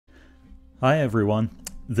Hi everyone.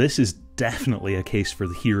 This is definitely a case for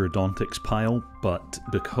the herodontics pile, but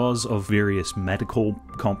because of various medical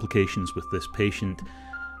complications with this patient,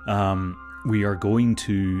 we are going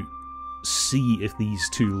to see if these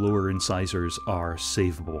two lower incisors are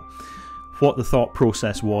savable. What the thought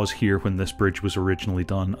process was here when this bridge was originally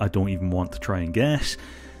done, I don't even want to try and guess.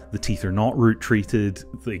 The teeth are not root treated,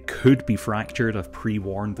 they could be fractured. I've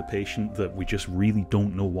pre-warned the patient that we just really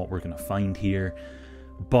don't know what we're going to find here,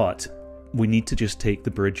 but we need to just take the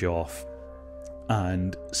bridge off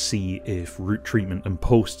and see if root treatment and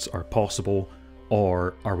posts are possible,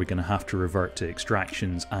 or are we going to have to revert to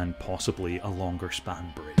extractions and possibly a longer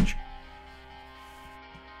span bridge.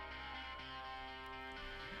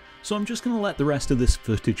 So I'm just going to let the rest of this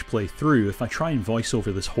footage play through. If I try and voice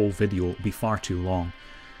over this whole video, it'll be far too long.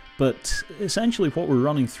 But essentially what we're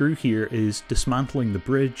running through here is dismantling the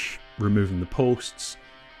bridge, removing the posts,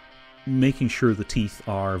 making sure the teeth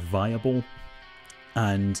are viable,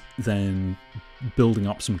 and then building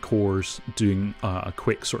up some cores, doing a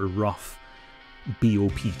quick sort of rough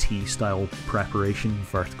BOPT style preparation,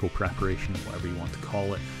 vertical preparation, whatever you want to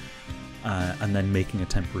call it, and then making a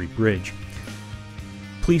temporary bridge.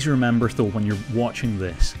 Please remember though, when you're watching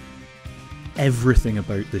this, everything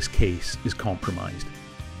about this case is compromised.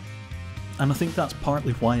 And I think that's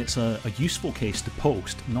partly why it's a useful case to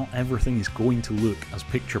post. Not everything is going to look as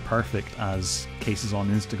picture perfect as cases on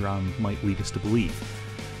Instagram might lead us to believe.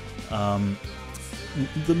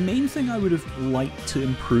 The main thing I would have liked to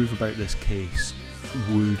improve about this case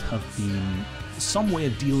would have been some way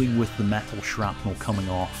of dealing with the metal shrapnel coming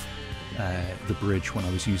off the bridge when I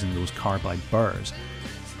was using those carbide burrs.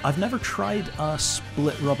 I've never tried a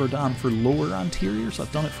split rubber dam for lower anteriors.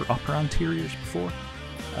 I've done it for upper anteriors before.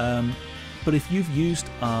 But if you've used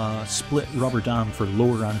a split rubber dam for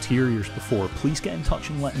lower anteriors before, please get in touch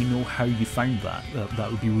and let me know how you found that. That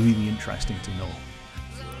would be really interesting to know.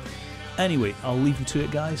 Anyway, I'll leave you to it,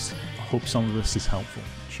 guys. I hope some of this is helpful.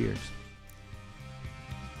 Cheers.